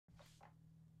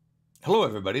Hello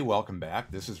everybody, welcome back.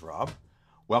 This is Rob.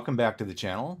 Welcome back to the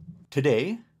channel.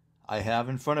 Today I have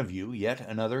in front of you yet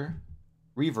another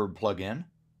reverb plugin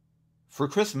for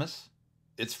Christmas.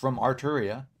 It's from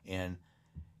Arturia, and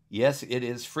yes, it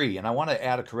is free. And I want to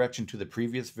add a correction to the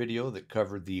previous video that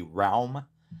covered the Realm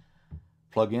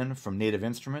plugin from Native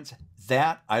Instruments.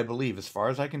 That, I believe, as far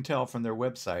as I can tell from their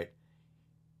website,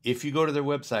 if you go to their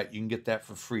website, you can get that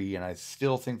for free, and I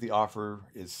still think the offer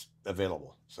is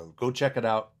available. So go check it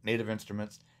out, Native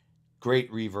Instruments.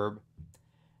 Great reverb.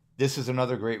 This is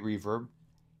another great reverb.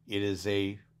 It is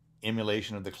a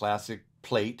emulation of the classic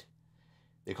plate.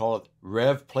 They call it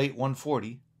Rev-PLATE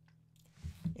 140.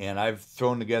 And I've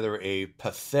thrown together a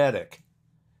pathetic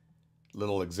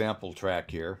little example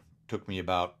track here. Took me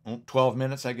about 12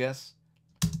 minutes, I guess.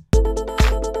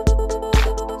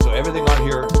 So everything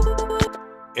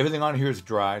on here is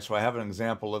dry. So I have an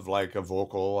example of like a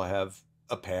vocal. I have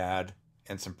a pad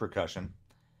and some percussion.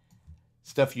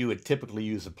 Stuff you would typically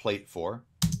use a plate for.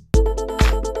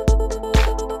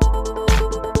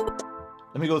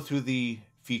 Let me go through the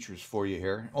features for you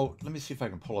here. Oh, let me see if I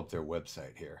can pull up their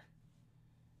website here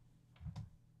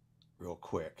real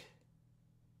quick.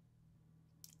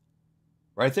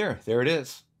 Right there. There it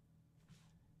is.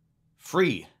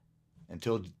 Free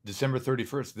until December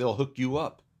 31st. They'll hook you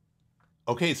up.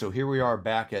 Okay, so here we are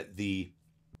back at the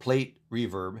plate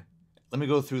reverb. Let me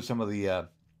go through some of the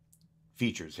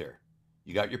features here.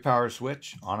 You got your power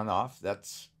switch on and off.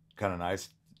 That's kind of nice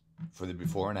for the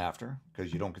before and after,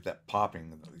 because you don't get that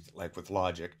popping like with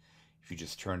Logic if you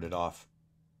just turned it off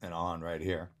and on right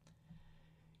here.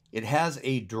 It has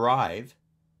a drive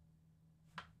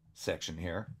section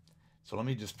here. So let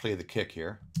me just play the kick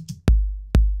here.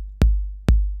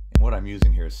 And what I'm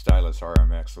using here is Stylus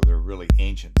RMX, so they're really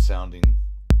ancient sounding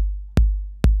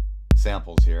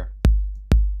samples here.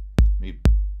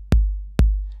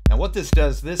 Now what this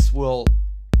does, this will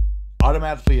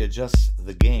automatically adjust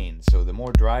the gain. So the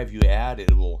more drive you add,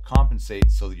 it will compensate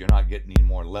so that you're not getting any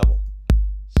more level.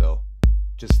 So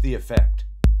just the effect.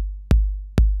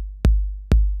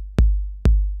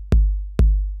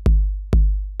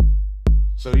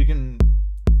 So you can,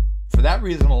 for that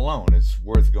reason alone, it's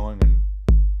worth going and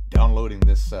downloading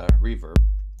this reverb.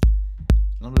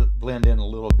 I'm going to blend in a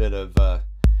little bit of,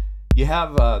 you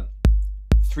have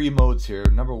three modes here.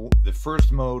 The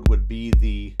first mode would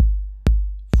be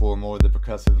for more of the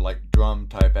percussive, like drum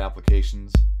type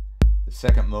applications. The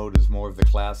second mode is more of the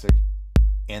classic,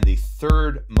 and the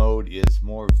third mode is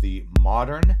more of the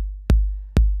modern,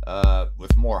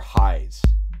 with more highs.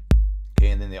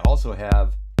 Okay, and then they also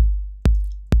have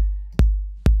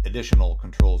additional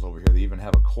controls over here. They even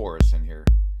have a chorus in here.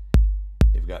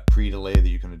 They've got pre-delay that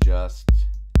you can adjust,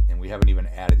 and we haven't even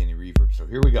added any reverb. So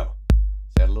here we go.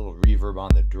 Let's add a little reverb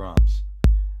on the drums,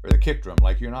 or the kick drum,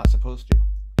 like you're not supposed to.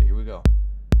 Okay, here we go.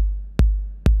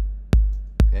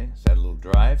 Okay, let's add a little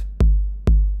drive.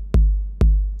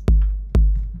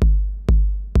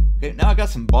 Okay, now I got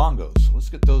some bongos. So let's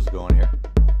get those going here.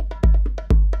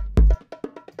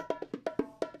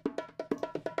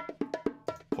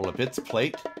 Pull up its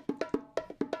plate.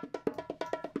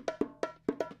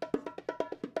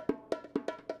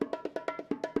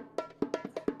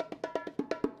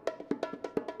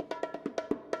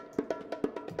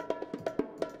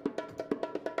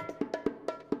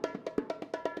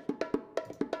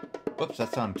 Whoops,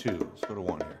 that's on 2. Let's go to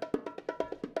 1 here.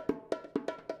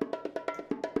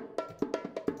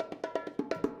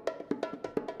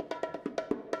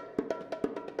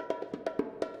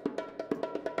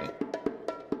 Okay.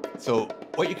 So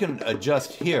what you can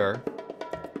adjust here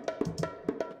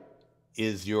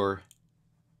is your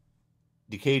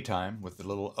decay time with the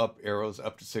little up arrows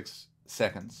up to 6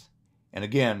 seconds. And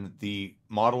again, the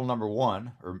model number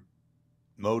 1, or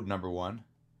mode number 1,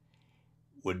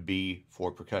 would be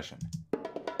for percussion.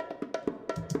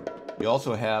 You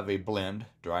also have a blend,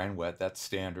 dry and wet. That's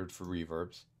standard for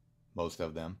reverbs, most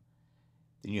of them.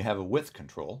 Then you have a width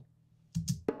control.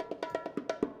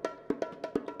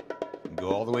 You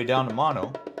go all the way down to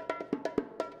mono.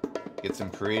 Get some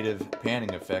creative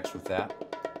panning effects with that.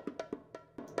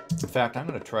 In fact, I'm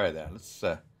going to try that. Let's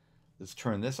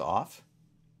turn this off.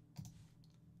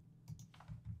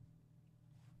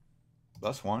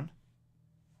 Bus 1.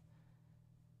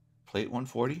 Plate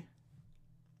 140,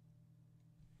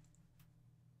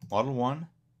 Model 1,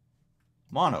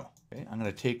 mono. Okay, I'm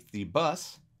going to take the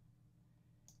bus,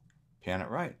 pan it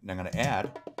right, and I'm going to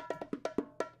add.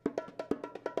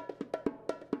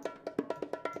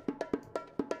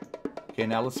 Okay,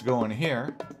 now let's go in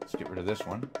here. Let's get rid of this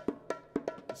one.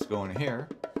 Let's go in here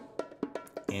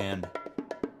and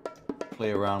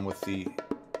play around with the,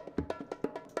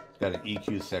 got an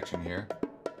EQ section here.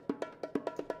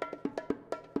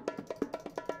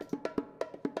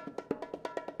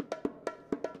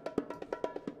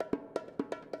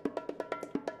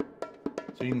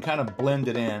 can kind of blend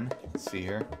it in. Let's see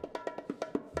here.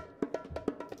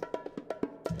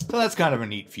 So that's kind of a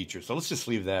neat feature. So let's just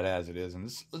leave that as it is,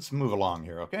 and let's move along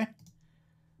here, okay?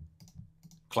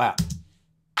 Clap.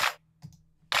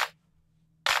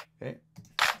 Okay.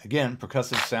 Again,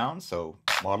 percussive sound, so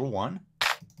Model 1.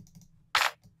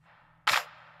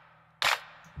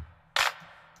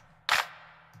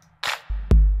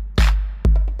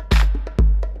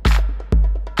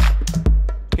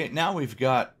 Okay, now we've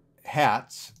got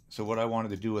hats. So what I wanted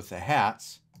to do with the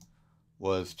hats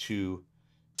was to...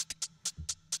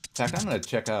 In fact, I'm going to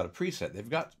check out a preset. They've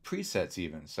got presets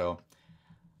even. So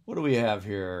what do we have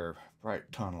here?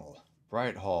 Bright tunnel,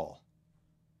 bright hall,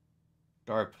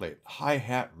 dark plate,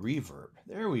 hi-hat reverb.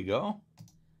 There we go.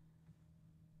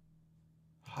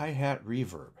 Hi-hat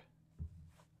reverb.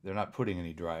 They're not putting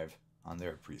any drive on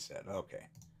their preset. Okay.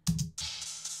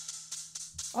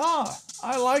 Ah,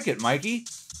 I like it, Mikey.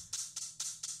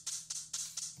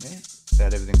 Okay,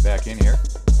 set everything back in here.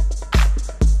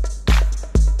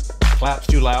 Claps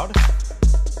too loud.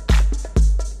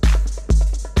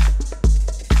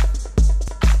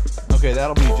 Okay,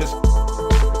 that'll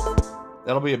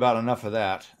be about enough of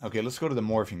that. Okay, let's go to the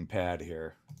morphing pad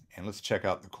here and let's check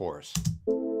out the chorus.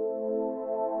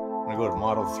 I'm gonna go to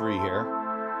Model 3 here.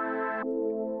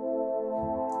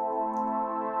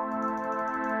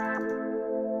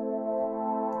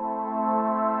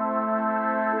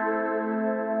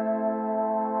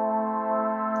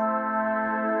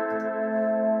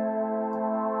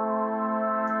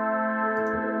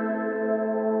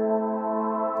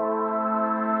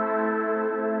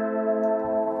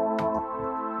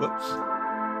 Whoops.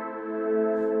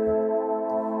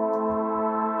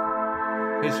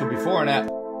 Okay, so before and after.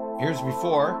 Here's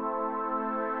before.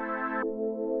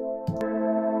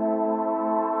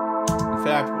 In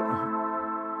fact,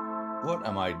 what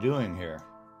am I doing here?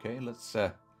 Okay, let's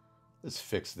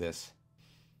fix this.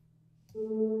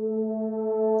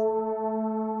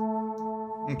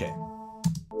 Okay.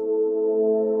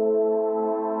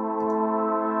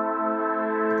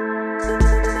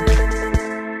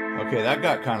 Okay, that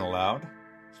got kind of loud.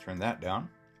 Let's turn that down.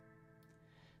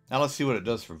 Now let's see what it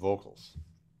does for vocals.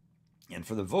 And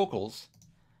for the vocals,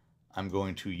 I'm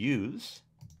going to use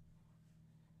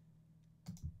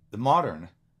the modern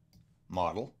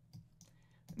model.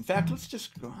 In fact, let's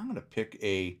just go, I'm going to pick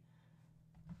a,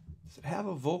 does it have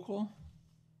a vocal?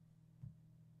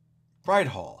 Bright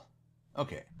Hall.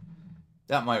 Okay,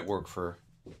 that might work for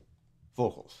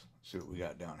vocals. Let's see what we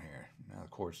got down here. Now the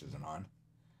chorus isn't on.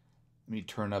 Let me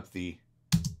turn up the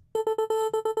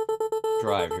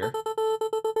drive here.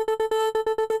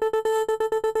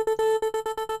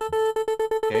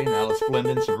 Okay, now let's blend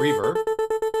in some reverb.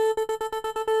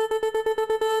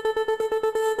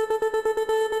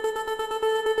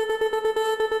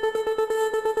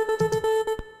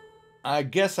 I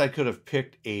guess I could have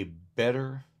picked a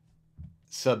better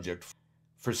subject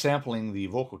for sampling the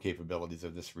vocal capabilities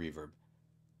of this reverb.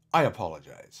 I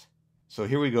apologize. So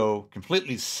here we go,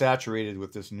 completely saturated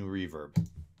with this new reverb.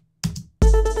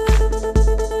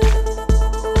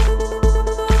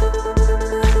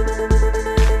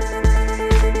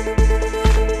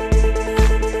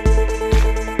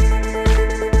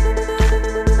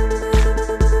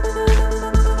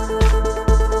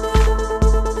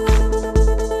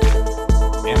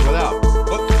 And without.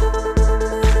 Whoops.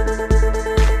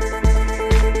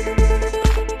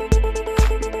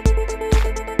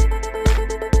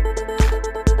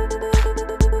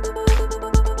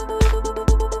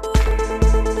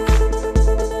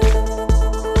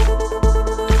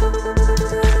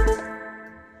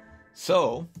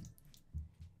 So,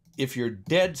 if you're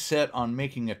dead set on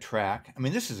making a track, I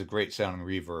mean, this is a great sounding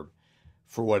reverb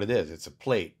for what it is. It's a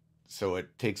plate, so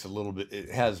it takes a little bit, it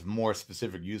has more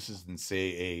specific uses than,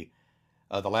 say,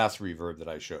 the last reverb that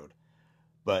I showed.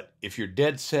 But if you're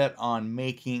dead set on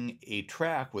making a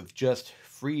track with just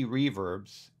free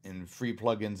reverbs and free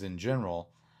plugins in general,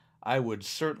 I would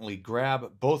certainly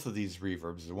grab both of these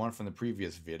reverbs, the one from the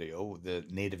previous video, the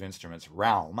Native Instruments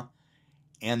Realm,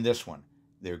 and this one.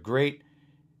 They're great.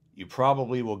 You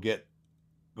probably will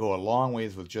go a long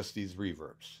ways with just these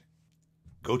reverbs.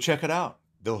 Go check it out.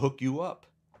 They'll hook you up.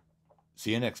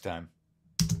 See you next time.